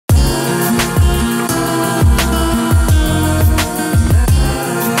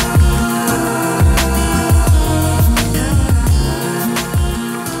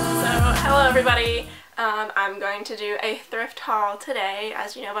haul today.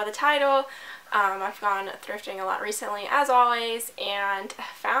 As you know by the title, I've gone thrifting a lot recently as always and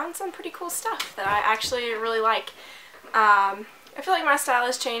found some pretty cool stuff that I actually really like. I feel like my style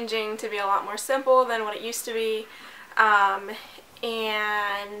is changing to be a lot more simple than what it used to be, and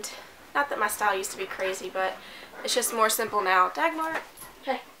not that my style used to be crazy, but it's just more simple now. Dagmar,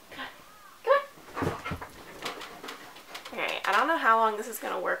 hey, come on. Okay, I don't know how long this is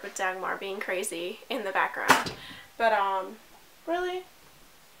going to work with Dagmar being crazy in the background, but really?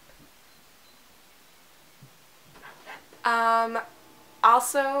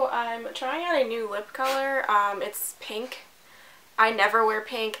 Also, I'm trying out a new lip color. It's pink. I never wear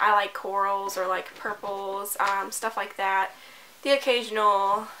pink. I like corals or like purples, stuff like that. The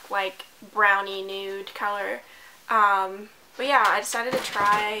occasional like brownie nude color. But yeah, I decided to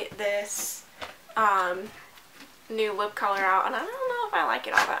try this new lip color out, and I don't know if I like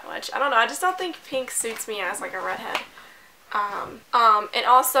it all that much. I don't know, I just don't think pink suits me as like a redhead. And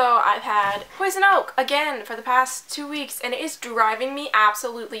also I've had Poison Oak again for the past 2 weeks, and it is driving me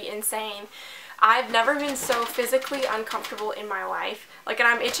absolutely insane. I've never been so physically uncomfortable in my life. Like, and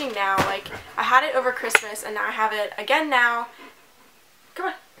I'm itching now. Like, I had it over Christmas and now I have it again now. Come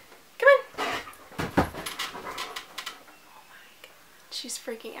on. Come in. Oh my god. She's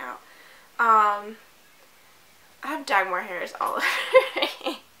freaking out. I have Dagmar hairs all over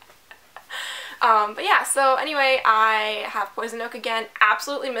me. But yeah, so anyway, I have Poison Oak again.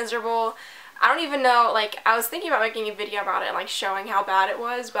 Absolutely miserable. I don't even know, like, I was thinking about making a video about it and like showing how bad it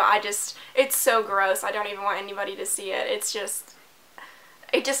was, but it's so gross. I don't even want anybody to see it.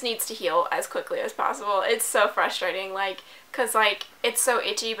 It just needs to heal as quickly as possible. It's so frustrating, like, cause like, it's so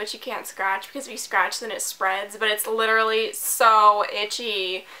itchy, but you can't scratch, because if you scratch then it spreads, but it's literally so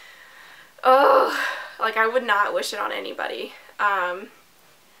itchy. Ugh. Like, I would not wish it on anybody.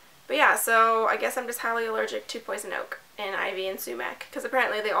 But yeah, so I guess I'm just highly allergic to Poison Oak and Ivy and sumac, because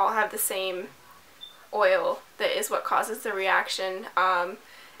apparently they all have the same oil that is what causes the reaction. And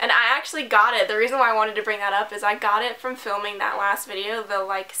I actually got it. The reason why I wanted to bring that up is I got it from filming that last video, the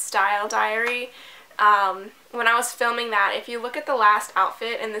like style diary. When I was filming that, if you look at the last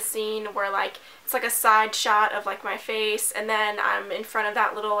outfit in the scene where like it's like a side shot of like my face, and then I'm in front of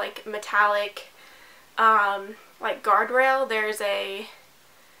that little like metallic like guardrail, there's a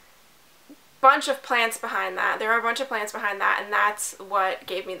bunch of plants behind that. There are a bunch of plants behind that, and that's what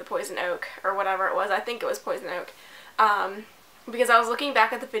gave me the Poison Oak, or whatever it was. I think it was Poison Oak. Because I was looking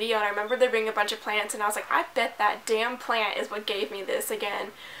back at the video and I remember there being a bunch of plants, and I was like, I bet that damn plant is what gave me this again.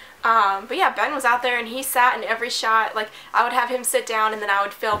 But yeah, Ben was out there and he sat in every shot. Like, I would have him sit down and then I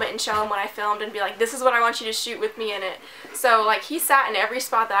would film it and show him what I filmed and be like, this is what I want you to shoot with me in it. So like, he sat in every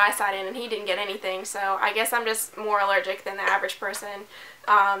spot that I sat in and he didn't get anything. So I guess I'm just more allergic than the average person.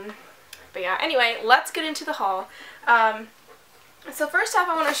 But yeah, anyway, let's get into the haul. So first off,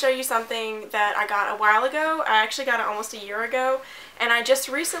 I want to show you something that I got a while ago. I actually got it almost a year ago, and I just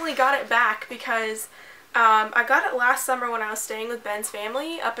recently got it back because I got it last summer when I was staying with Ben's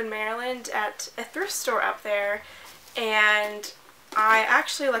family up in Maryland at a thrift store up there, and I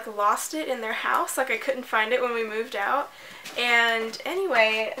actually like lost it in their house. Like, I couldn't find it when we moved out. And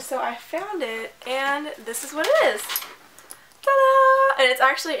anyway, so I found it, and this is what it is. Ta-da! And it's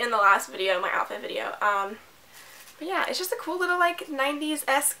actually in the last video, my outfit video. But yeah, it's just a cool little like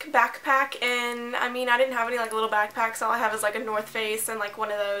 90s-esque backpack, and I mean, I didn't have any like little backpacks. All I have is like a North Face and like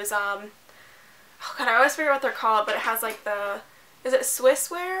one of those, oh god, I always forget what they're called, but it has like the, is it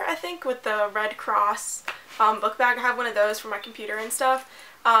Swiss wear, I think, with the Red Cross book bag. I have one of those for my computer and stuff.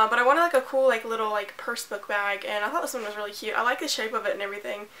 But I wanted like a cool like little like purse book bag, and I thought this one was really cute. I like the shape of it and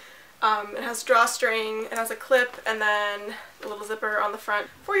everything. It has drawstring, it has a clip, and then a little zipper on the front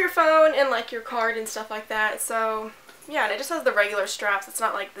for your phone and like your card and stuff like that. So yeah, and it just has the regular straps. It's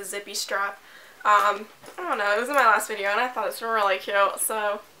not like the zippy strap. I don't know, it was in my last video and I thought it was really cute,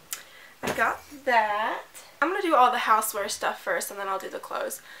 so I got that. I'm gonna do all the houseware stuff first and then I'll do the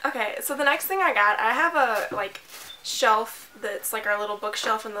clothes. Okay, so the next thing I got, I have a like shelf that's like our little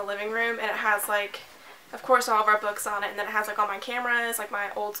bookshelf in the living room, and it has like, of course, all of our books on it, and then it has like all my cameras, like my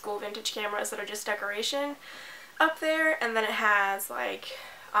old school vintage cameras that are just decoration up there, and then it has like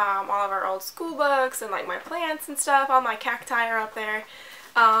all of our old school books and like my plants and stuff. All my cacti are up there,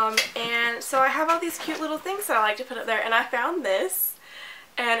 and so I have all these cute little things that I like to put up there, and I found this,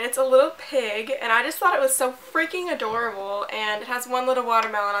 and it's a little pig, and I just thought it was so freaking adorable, and it has one little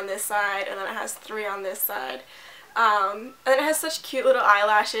watermelon on this side, and then it has 3 on this side. And it has such cute little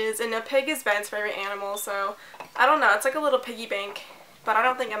eyelashes, and a pig is Ben's favorite animal, so I don't know, it's like a little piggy bank, but I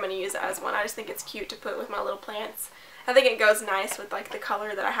don't think I'm going to use it as one. I just think it's cute to put with my little plants. I think it goes nice with like the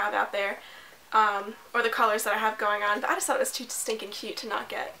color that I have out there. or the colors that I have going on, but I just thought it was too stinking cute to not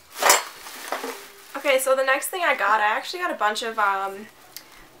get. Okay, so the next thing I actually got a bunch of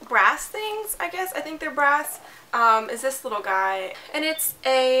brass things, I guess. I think they're brass. Is this little guy. And it's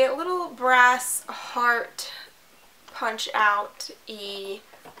a little brass heart punch out-y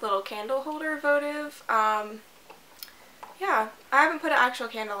little candle holder votive. Yeah, I haven't put an actual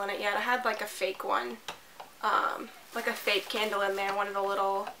candle in it yet. I had like a fake one. Like a fake candle in there. One of the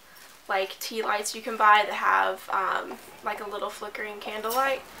little like tea lights you can buy that have like a little flickering candle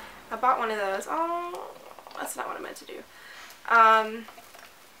light. I bought one of those. Oh, that's not what I meant to do.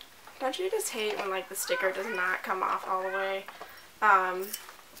 Don't you just hate when like the sticker does not come off all the way?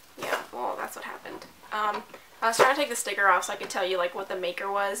 Yeah, well, that's what happened. I was trying to take the sticker off so I could tell you like what the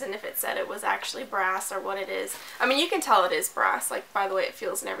maker was and if it said it was actually brass or what it is. I mean, you can tell it is brass, like by the way it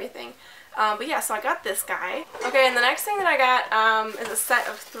feels and everything. But yeah, so I got this guy. Okay, and the next thing that I got is a set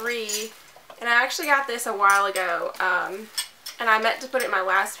of 3, and I actually got this a while ago, and I meant to put it in my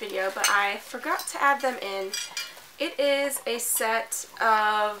last video, but I forgot to add them in. It is a set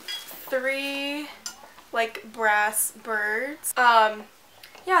of 3 like brass birds.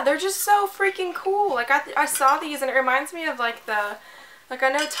 Yeah, they're just so freaking cool. Like I saw these and it reminds me of like I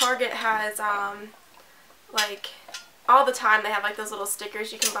know Target has like all the time they have like those little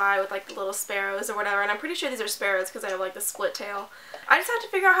stickers you can buy with like the little sparrows or whatever, and I'm pretty sure these are sparrows because they have like the split tail. I just have to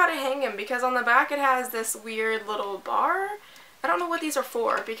figure out how to hang them because on the back it has this weird little bar. I don't know what these are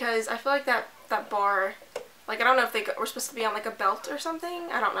for because I feel like that bar, like I don't know if they were supposed to be on like a belt or something.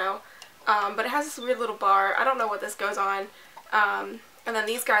 I don't know. But it has this weird little bar. I don't know what this goes on. And then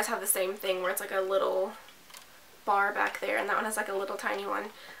these guys have the same thing where it's like a little bar back there, and that one has like a little tiny one.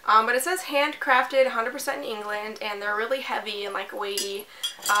 But it says handcrafted 100% in England, and they're really heavy and like weighty.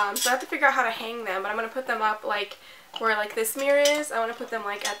 So I have to figure out how to hang them, but I'm going to put them up like where like this mirror is. I want to put them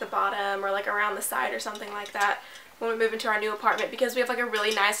like at the bottom or like around the side or something like that when we move into our new apartment, because we have like a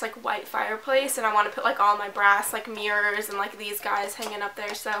really nice like white fireplace, and I want to put like all my brass like mirrors and like these guys hanging up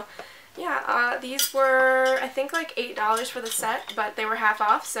there. So yeah, these were I think like $8 for the set, but they were half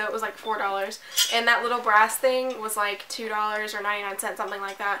off, so it was like $4. And that little brass thing was like $2 or 99 cents, something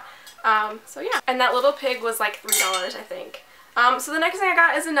like that. So yeah, and that little pig was like $3, I think. So the next thing I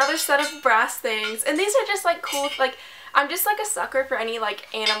got is another set of brass things, and these are just like cool. Like I'm just like a sucker for any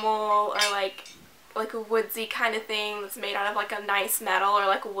like animal or like a woodsy kind of thing that's made out of like a nice metal or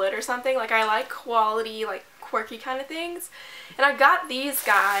like wood or something. Like I like quality, like quirky kind of things. And I got these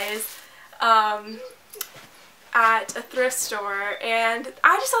guys at a thrift store, and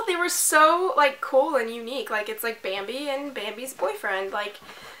I just thought they were so like cool and unique. Like it's like Bambi and Bambi's boyfriend. Like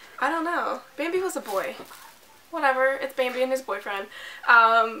I don't know, Bambi was a boy. Whatever, it's Bambi and his boyfriend.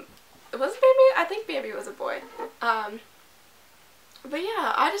 Was it Bambi? I think Bambi was a boy. But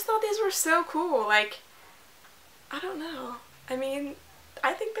yeah, I just thought these were so cool. Like, I don't know. I mean,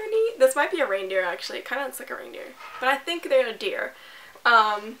 I think they're neat. This might be a reindeer, actually. It kind of looks like a reindeer. But I think they're a deer.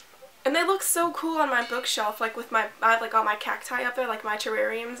 And they look so cool on my bookshelf, like with I have like all my cacti up there, like my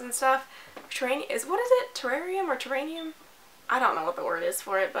terrariums and stuff. What is it? Terrarium or terranium? I don't know what the word is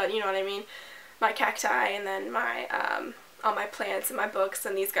for it, but you know what I mean. My cacti, and then my, all my plants and my books,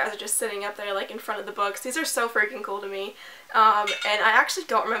 and these guys are just sitting up there like in front of the books. These are so freaking cool to me. And I actually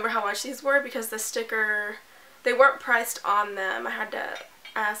don't remember how much these were because the sticker, they weren't priced on them. I had to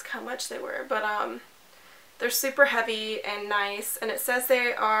ask how much they were, but they're super heavy and nice, and it says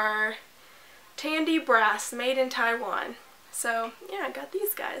they are Tandy brass, made in Taiwan. So yeah, I got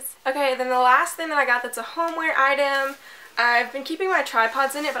these guys. Okay, then the last thing that I got that's a homeware item, I've been keeping my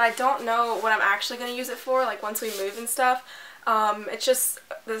tripods in it, but I don't know what I'm actually going to use it for, like once we move and stuff. It's just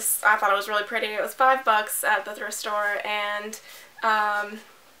this, I thought it was really pretty. It was $5 at the thrift store, and I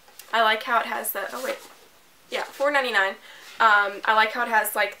like how it has the, oh wait, yeah, $4.99. I like how it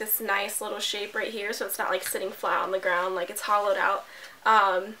has like this nice little shape right here, so it's not like sitting flat on the ground, like it's hollowed out.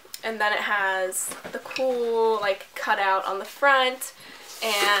 And then it has the cool like cutout on the front,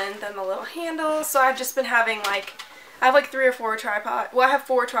 and then the little handle. So I've just been having like, I have like 3 or 4 tripods. Well, I have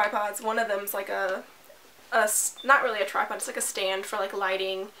 4 tripods. One of them's like not really a tripod, it's like a stand for like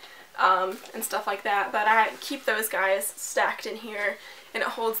lighting and stuff like that. But I keep those guys stacked in here, and it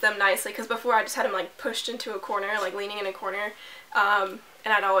holds them nicely, because before I just had them like pushed into a corner, like leaning in a corner, and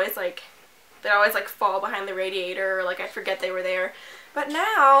they'd always like fall behind the radiator, or like I'd forget they were there. But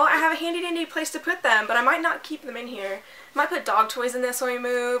now I have a handy dandy place to put them, but I might not keep them in here. I might put dog toys in this when we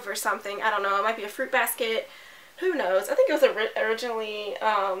move or something. I don't know. It might be a fruit basket. Who knows? I think it was originally,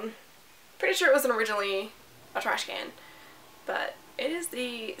 pretty sure it wasn't originally a trash can. But it is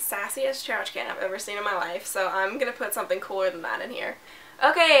the sassiest trash can I've ever seen in my life, so I'm going to put something cooler than that in here.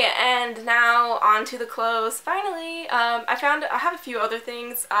 Okay, and now on to the clothes. Finally, I have a few other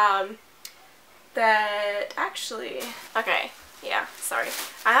things that actually, okay, yeah, sorry.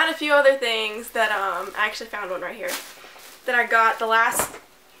 I had a few other things that I actually found one right here that I got the last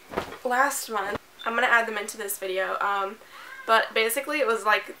month. I'm gonna add them into this video. But basically it was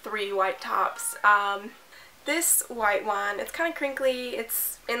like 3 white tops. This white one, it's kind of crinkly.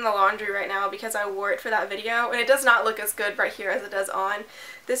 It's in the laundry right now because I wore it for that video, and it does not look as good right here as it does on.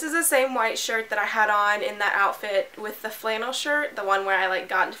 This is the same white shirt that I had on in that outfit with the flannel shirt, the one where I like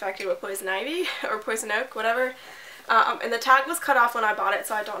got infected with poison ivy or poison oak, whatever. And the tag was cut off when I bought it,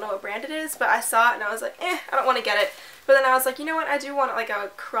 so I don't know what brand it is, but I saw it and I was like, I don't want to get it. But then I was like, you know what, I do want like a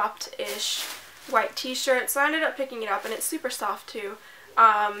cropped-ish white t-shirt, so I ended up picking it up, and it's super soft too.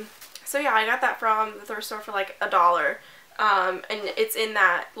 So yeah, I got that from the thrift store for like $1, and it's in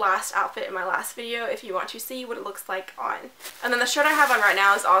that last outfit in my last video if you want to see what it looks like on. And then the shirt I have on right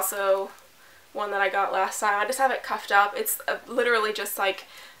now is also one that I got last time. I just have it cuffed up. It's literally just like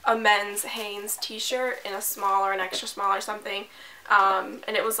a men's Hanes t-shirt in a small or an extra small or something,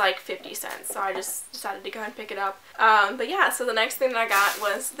 and it was like 50 cents, so I just decided to go and pick it up. But yeah, so the next thing that I got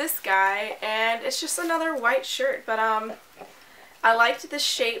was this guy, and it's just another white shirt, but I liked the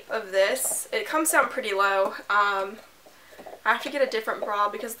shape of this. It comes down pretty low. I have to get a different bra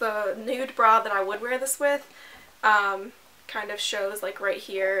because the nude bra that I would wear this with kind of shows like right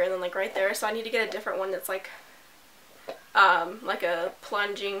here and then like right there, so I need to get a different one that's like a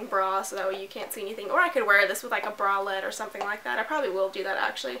plunging bra so that way you can't see anything. Or I could wear this with like a bralette or something like that. I probably will do that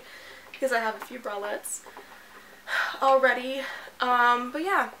actually because I have a few bralettes already. But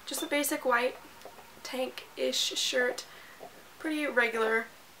yeah, just a basic white tank-ish shirt. Pretty regular,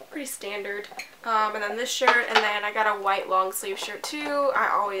 pretty standard. And then this shirt, and then I got a white long sleeve shirt too. I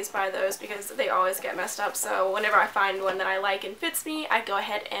always buy those because they always get messed up, so whenever I find one that I like and fits me, I go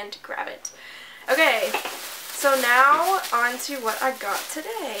ahead and grab it. Okay, so now on to what I got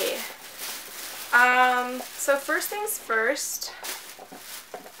today. So first things first,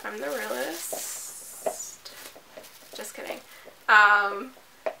 I'm the realist. Just kidding.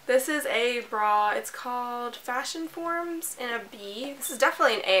 This is a bra. It's called Fashion Forms in a B. This is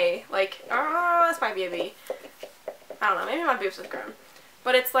definitely an A. Like, oh, this might be a B. I don't know. Maybe my boobs have grown.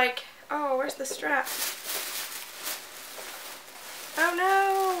 But it's like, oh, where's the strap? Oh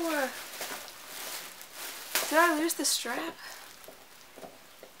no! Did I lose the strap?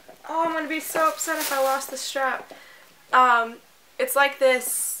 Oh, I'm gonna be so upset if I lost the strap. It's like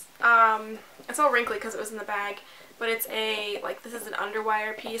this. It's all wrinkly because it was in the bag. But it's like, this is an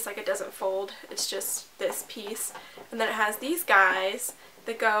underwire piece, like it doesn't fold, it's just this piece. And then it has these guys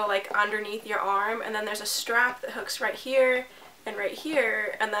that go like underneath your arm, and then there's a strap that hooks right here, and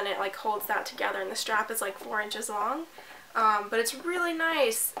then it like holds that together, and the strap is like 4 inches long. But it's really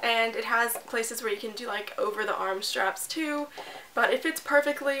nice, and it has places where you can do like over the arm straps too, but it fits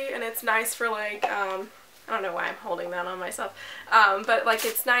perfectly, and it's nice for like, I don't know why I'm holding that on myself, but like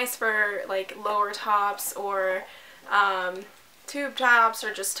it's nice for like lower tops or tube tops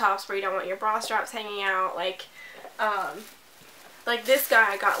or just tops where you don't want your bra straps hanging out. Like this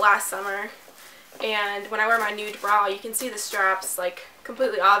guy I got last summer, and when I wear my nude bra you can see the straps like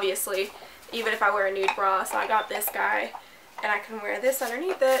completely obviously even if I wear a nude bra, so I got this guy and I can wear this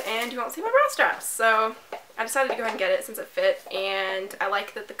underneath it and you won't see my bra straps. So I decided to go ahead and get it since it fit, and I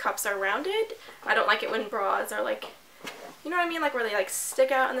like that the cups are rounded. I don't like it when bras are like, you know what I mean, like where they like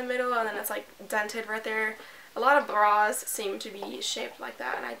stick out in the middle and then it's like dented right there. A lot of bras seem to be shaped like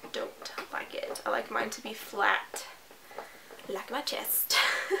that, and I don't like it. I like mine to be flat, like my chest.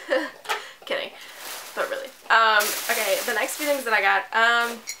 Kidding, but really. Okay, the next few things that I got,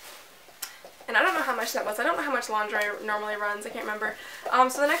 and I don't know how much that was. I don't know how much laundry normally runs. I can't remember.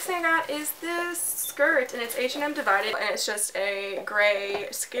 So the next thing I got is this skirt, and it's H&M divided, and it's just a gray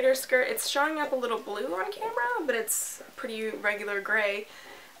skater skirt. It's showing up a little blue on camera, but it's pretty regular gray.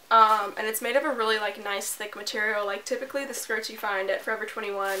 And it's made of a really like nice thick material. Like typically the skirts you find at Forever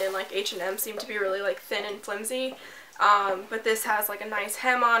 21 and like H&M seem to be really like thin and flimsy, but this has like a nice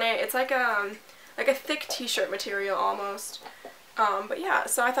hem on it. It's like a thick t-shirt material almost. But yeah,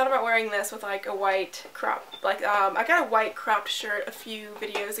 so I thought about wearing this with like a white crop, like I got a white cropped shirt a few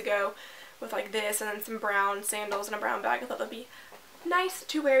videos ago with like this, and then some brown sandals and a brown bag. I thought that'd be nice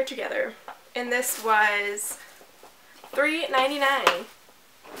to wear together. And this was $3.99.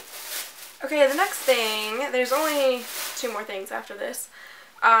 Okay, the next thing, there's only 2 more things after this.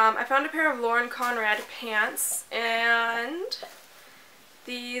 I found a pair of Lauren Conrad pants, and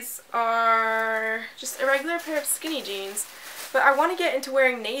these are just a regular pair of skinny jeans. But I want to get into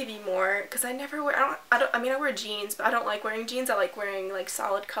wearing navy more because I never wear, I mean I wear jeans, but I don't like wearing jeans. I like wearing like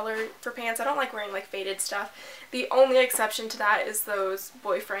solid color for pants. I don't like wearing like faded stuff. The only exception to that is those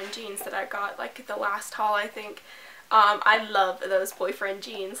boyfriend jeans that I got like the last haul, I think. I love those boyfriend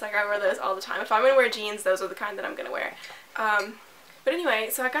jeans. Like I wear those all the time. If I'm going to wear jeans, those are the kind that I'm going to wear. But anyway,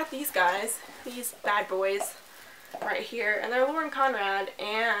 so I got these guys, these bad boys right here, and they're Lauren Conrad,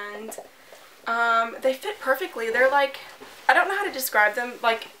 and they fit perfectly. They're like, I don't know how to describe them,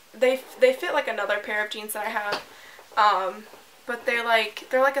 like they fit like another pair of jeans that I have, but they're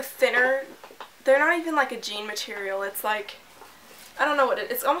like a thinner, they're not even like a jean material. It's like, I don't know what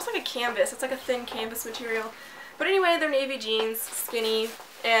it's almost like a canvas. It's like a thin canvas material. But anyway, they're navy jeans, skinny,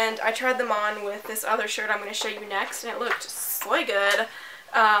 and I tried them on with this other shirt I'm going to show you next, and it looked so good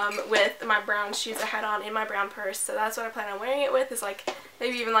with my brown shoes I had on in my brown purse. So that's what I plan on wearing it with, is like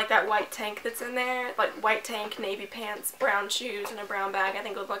maybe even like that white tank that's in there, like white tank, navy pants, brown shoes, and a brown bag. I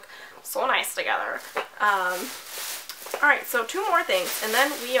think it would look so nice together. Alright, so 2 more things, and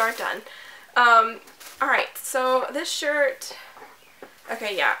then we are done. Alright, so this shirt,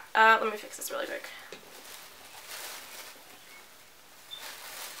 okay, yeah, let me fix this really quick.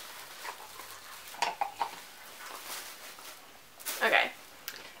 Okay,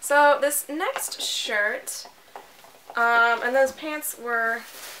 so this next shirt, and those pants were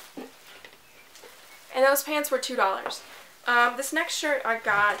 $2. This next shirt I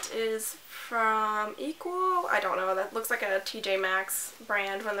got is from Equal. I don't know, that looks like a TJ Maxx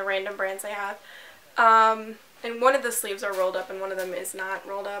brand, one of the random brands they have. And one of the sleeves are rolled up and one of them is not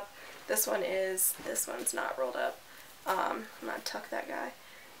rolled up. This one's not rolled up. I'm gonna tuck that guy.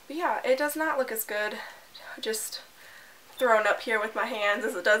 But yeah, it does not look as good just thrown up here with my hands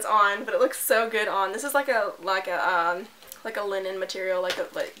as it does on, but it looks so good on. This is like a linen material, like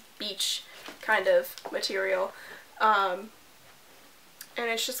beach kind of material, and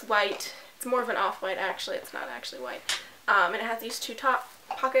it's just white. It's more of an off-white actually. It's not actually white, and it has these 2 top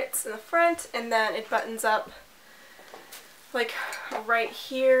pockets in the front, and then it buttons up like right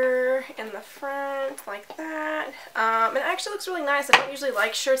here in the front like that. It actually looks really nice. I don't usually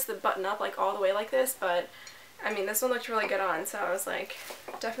like shirts that button up like all the way like this, but I mean, this one looked really good on, so I was like,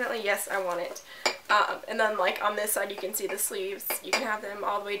 definitely, yes, I want it. And then, like, on this side, you can see the sleeves. You can have them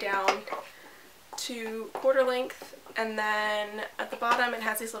all the way down to quarter length, and then at the bottom, it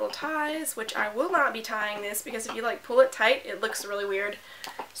has these little ties, which I will not be tying this, because if you, like, pull it tight, it looks really weird.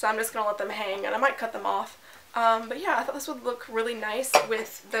 So I'm just going to let them hang, and I might cut them off. But yeah, I thought this would look really nice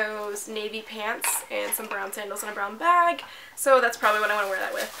with those navy pants and some brown sandals and a brown bag. So that's probably what I want to wear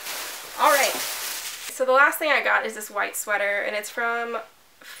that with. Alright. So the last thing I got is this white sweater, and it's from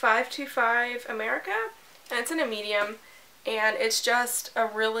 525 America, and it's in a medium, and it's just a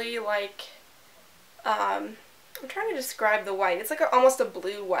really like, I'm trying to describe the white. It's like almost a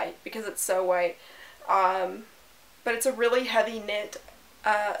blue white because it's so white, but it's a really heavy knit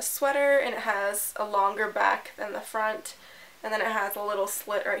sweater, and it has a longer back than the front, and then it has a little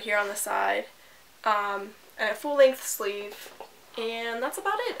slit right here on the side, and a full length sleeve. And that's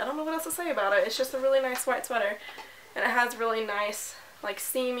about it. I don't know what else to say about it. It's just a really nice white sweater. And it has really nice, like,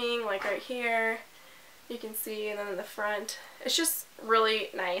 seaming, like right here. You can see, and then in the front. It's just really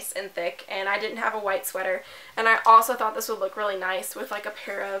nice and thick. And I didn't have a white sweater. And I also thought this would look really nice with, like, a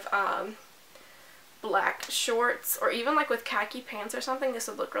pair of black shorts. Or even, like, with khaki pants or something. This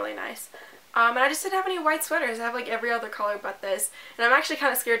would look really nice. And I just didn't have any white sweaters. I have, like, every other color but this. And I'm actually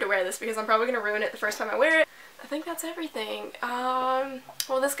kind of scared to wear this because I'm probably going to ruin it the first time I wear it. I think that's everything.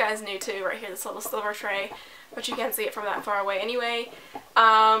 Well, this guy's new too, right here, this little silver tray, but you can't see it from that far away anyway.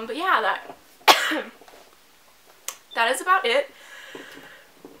 But yeah, that that is about it.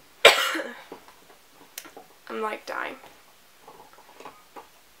 I'm like dying.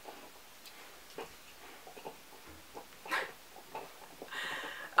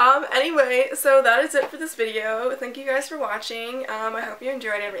 Anyway, so that is it for this video. Thank you guys for watching. I hope you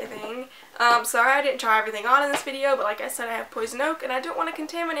enjoyed everything. Sorry I didn't try everything on in this video, but like I said, I have poison oak, and I don't want to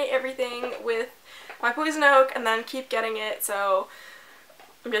contaminate everything with my poison oak and then keep getting it, so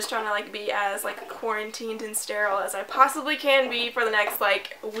I'm just trying to like be as like quarantined and sterile as I possibly can be for the next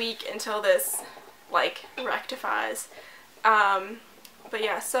like week until this like rectifies. But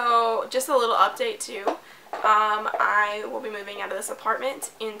yeah, so just a little update too. I will be moving out of this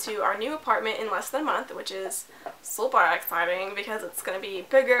apartment into our new apartment in less than a month, which is super exciting because it's going to be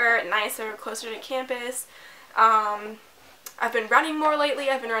bigger, nicer, closer to campus. I've been running more lately.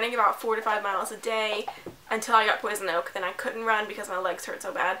 I've been running about 4 to 5 miles a day until I got poison oak. Then I couldn't run because my legs hurt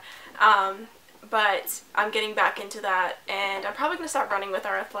so bad. But I'm getting back into that, and I'm probably going to start running with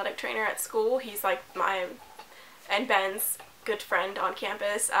our athletic trainer at school. He's like and Ben's good friend on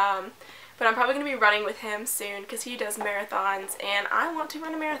campus. But I'm probably going to be running with him soon because he does marathons and I want to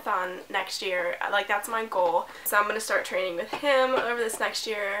run a marathon next year. Like, that's my goal. So I'm going to start training with him over this next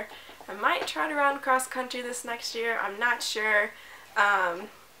year. I might try to run cross country this next year. I'm not sure.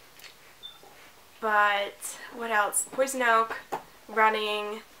 But what else? Poison Oak,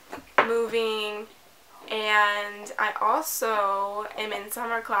 running, moving, and I also am in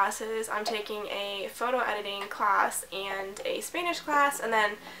summer classes. I'm taking a photo editing class and a Spanish class, and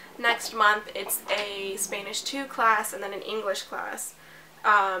then next month it's a Spanish 2 class and then an English class.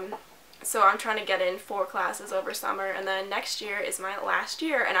 So I'm trying to get in 4 classes over summer, and then next year is my last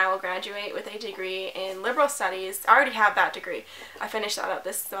year and I will graduate with a degree in liberal studies. I already have that degree. I finished that up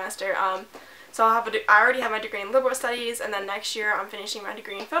this semester. So I already have my degree in liberal studies, and then next year I'm finishing my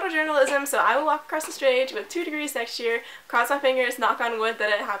degree in photojournalism, so I will walk across the stage with 2 degrees next year. Cross my fingers, knock on wood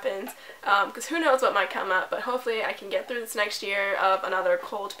that it happens, because who knows what might come up, but hopefully I can get through this next year of another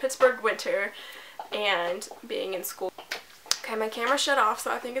cold Pittsburgh winter and being in school. Okay, my camera shut off, so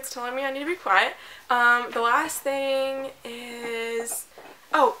I think it's telling me I need to be quiet. The last thing is,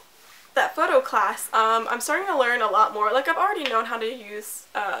 that photo class. I'm starting to learn a lot more. Like, I've already known how to use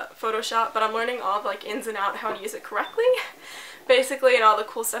Photoshop, but I'm learning all the like ins and out how to use it correctly, basically, and all the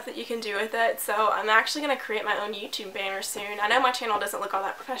cool stuff that you can do with it. So I'm actually going to create my own YouTube banner soon. I know my channel doesn't look all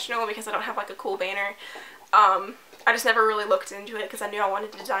that professional because I don't have like a cool banner. I just never really looked into it because I knew I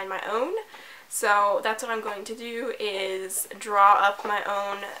wanted to design my own. So that's what I'm going to do, is draw up my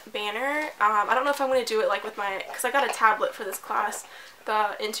own banner. I don't know if I'm going to do it like with my, because I got a tablet for this class,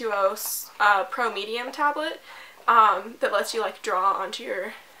 the Intuos Pro Medium tablet, that lets you like draw onto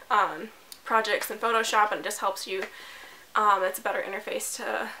your projects in Photoshop, and it just helps you, it's a better interface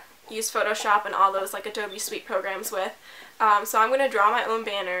to use Photoshop and all those like Adobe Suite programs with. So I'm going to draw my own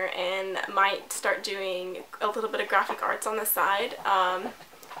banner and might start doing a little bit of graphic arts on the side.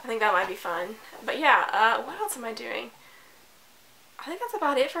 I think that might be fun. But yeah, what else am I doing? I think that's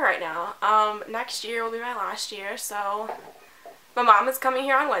about it for right now. Next year will be my last year, so my mom is coming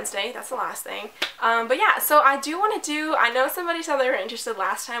here on Wednesday. That's the last thing. But yeah, so I do want to do, I know somebody said they were interested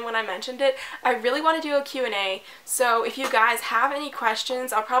last time when I mentioned it. I really want to do a Q&A. So if you guys have any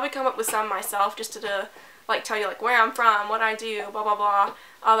questions, I'll probably come up with some myself just to like tell you like where I'm from, what I do, blah blah blah,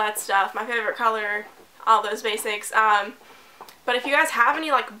 all that stuff, my favorite color, all those basics. But if you guys have any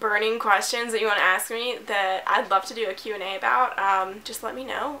like burning questions that you want to ask me that I'd love to do a Q&A about, just let me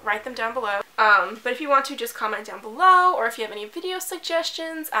know. Write them down below. But if you want to, just comment down below, or if you have any video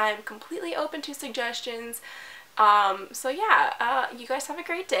suggestions, I'm completely open to suggestions. So yeah, you guys have a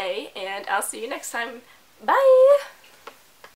great day, and I'll see you next time. Bye!